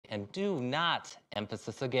And do not,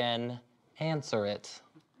 emphasis again, answer it.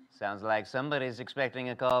 Sounds like somebody's expecting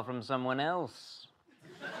a call from someone else.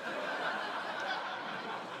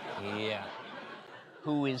 Yeah.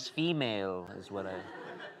 Who is female, is what I...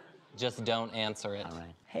 Just don't answer it. All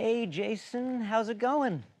right. Hey, Jason, how's it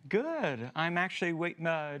going? Good. I'm actually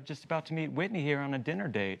just about to meet Whitney here on a dinner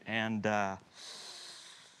date, and I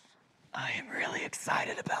am really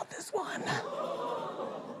excited about this one.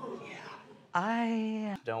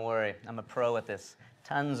 Yeah. Don't worry, I'm a pro at this.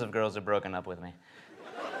 Tons of girls have broken up with me.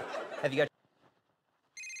 Have you got...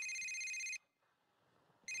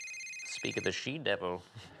 Speak of the she-devil.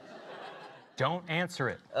 Don't answer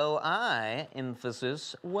it. Oh, I,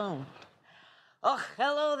 emphasis, won't. Oh,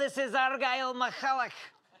 hello, this is Argyle McCulloch.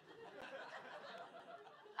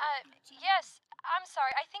 Yes, I'm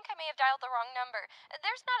sorry. I think I may have dialed the wrong number.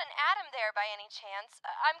 There's not an Adam there by any chance.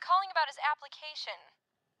 I'm calling about his application.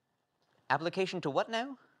 Application to what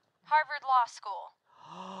now? Harvard Law School.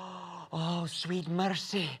 Oh, sweet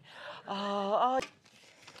mercy.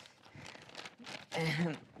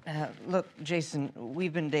 Look, Jason,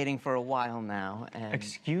 we've been dating for a while now, and...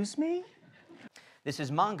 Excuse me? This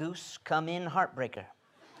is Mongoose, come in Heartbreaker.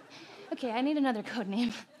 Okay, I need another code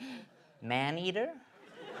name. Man-Eater?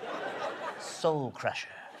 Soul Crusher.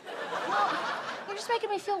 Well, you're just making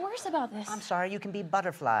me feel worse about this. I'm sorry, you can be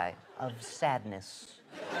Butterfly of Sadness.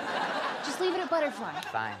 Just leave it at Butterfly.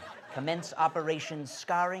 Fine. Commence Operation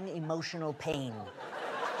Scarring Emotional Pain. Well,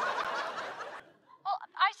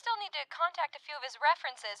 I still need to contact a few of his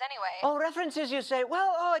references anyway. Oh, references, you say?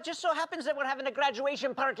 Well, it just so happens that we're having a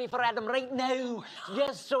graduation party for Adam right now.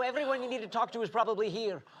 Yes, so everyone you need to talk to is probably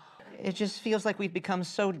here. It just feels like we've become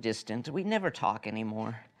so distant. We never talk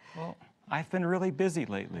anymore. Well, I've been really busy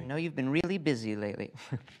lately. I know you've been really busy lately.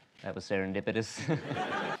 That was serendipitous.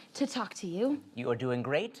 To talk to you. You are doing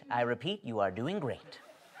great. I repeat, you are doing great.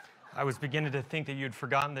 I was beginning to think that you'd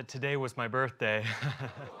forgotten that today was my birthday.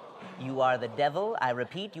 You are the devil. I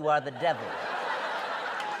repeat, you are the devil.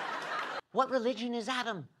 What religion is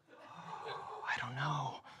Adam? Oh, I don't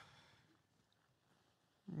know.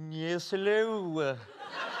 Yes, hello.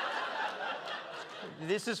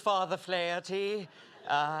 This is Father Flaherty,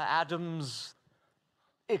 Adam's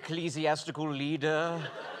ecclesiastical leader.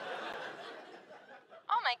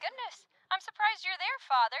 Oh my goodness. I'm surprised you're there,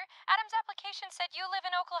 Father. Adam's application said you live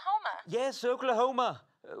in Oklahoma. Yes, Oklahoma,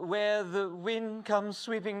 where the wind comes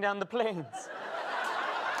sweeping down the plains.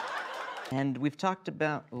 And we've talked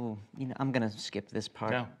about... Oh, I'm gonna skip this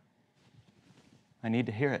part. No. I need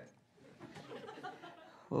to hear it.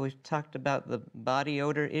 Well, we've talked about the body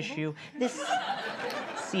odor issue. This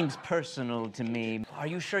seems personal to me. Are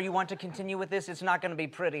you sure you want to continue with this? It's not gonna be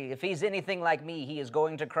pretty. If he's anything like me, he is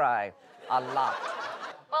going to cry a lot.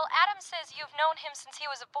 Well, Adam says you've known him since he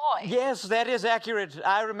was a boy. Yes, that is accurate.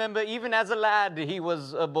 I remember even as a lad, he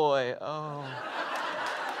was a boy. Oh.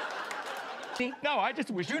 See? No, I just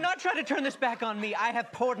wish Do not try to turn this back on me. I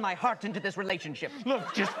have poured my heart into this relationship.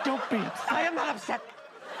 Look, just don't be. I am not upset.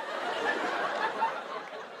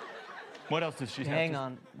 What else does she have Hang to...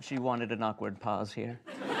 on. She wanted an awkward pause here.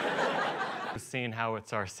 Seeing how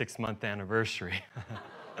it's our 6-month anniversary.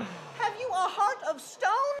 Have you a heart of stone,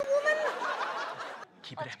 woman?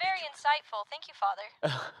 Well, it's very insightful. Thank you,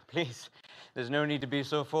 Father. Please, there's no need to be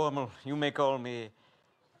so formal. You may call me...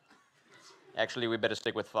 Actually, we better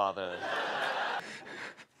stick with Father.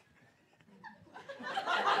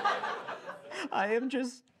 I am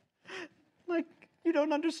just... like, you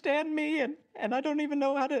don't understand me, and I don't even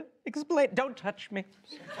know how to explain. Don't touch me.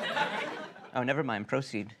 Oh, never mind.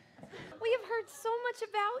 Proceed. We have heard so much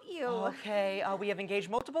about you. Okay, we have engaged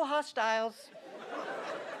multiple hostiles.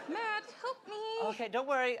 Matt, help me. Okay, don't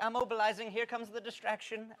worry. I'm mobilizing. Here comes the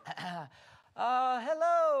distraction.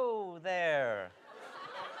 Hello there.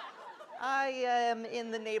 I am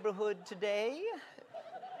in the neighborhood today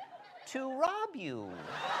to rob you.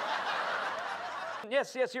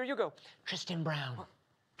 Yes, here you go. Tristan Brown.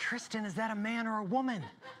 Tristan, is that a man or a woman?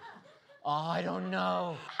 Oh, I don't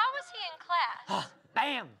know. How was he in class?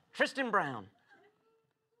 Bam! Tristan Brown.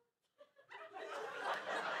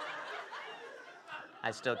 I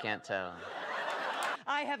still can't tell.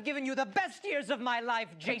 I have given you the best years of my life,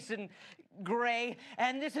 Jason Gray,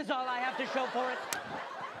 and this is all I have to show for it.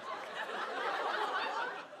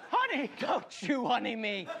 Honey, don't you honey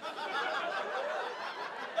me.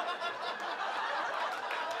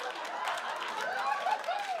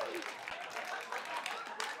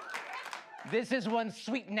 This is one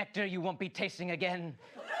sweet nectar you won't be tasting again.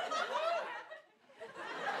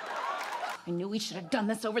 I knew we should have done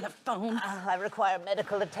this over the phone. I require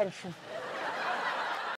medical attention.